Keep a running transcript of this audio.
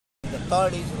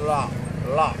third is law.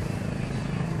 Law.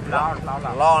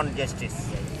 Law and justice.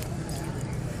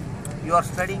 You are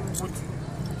studying which?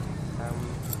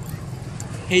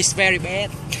 He's very bad.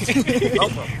 No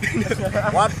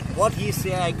problem. What he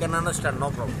say I can understand, no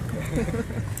problem.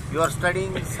 You are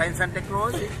studying science and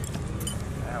technology?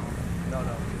 No.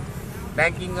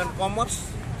 Banking and commerce?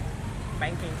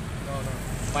 Banking? No.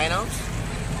 Finance?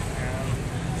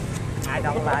 I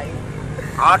don't like.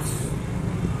 Arts?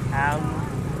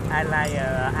 I like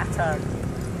actor.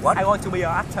 What? I want to be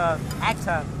an actor.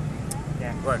 Actor.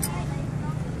 Yeah. Good.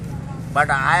 But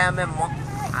I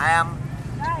am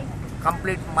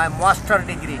complete my master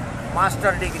degree. I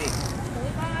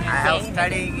have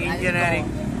studied engineering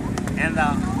and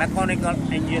mechanical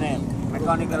engineer.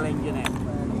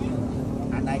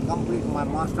 And I complete my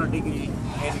master degree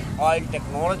in oil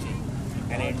technology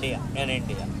in India.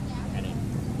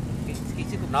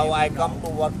 Now I come to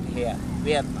work here,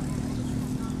 Vietnam.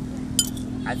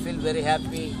 I feel very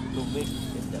happy to meet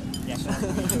with them. Yes.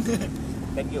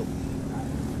 Thank you.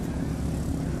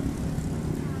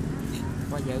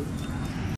 Quá dữ.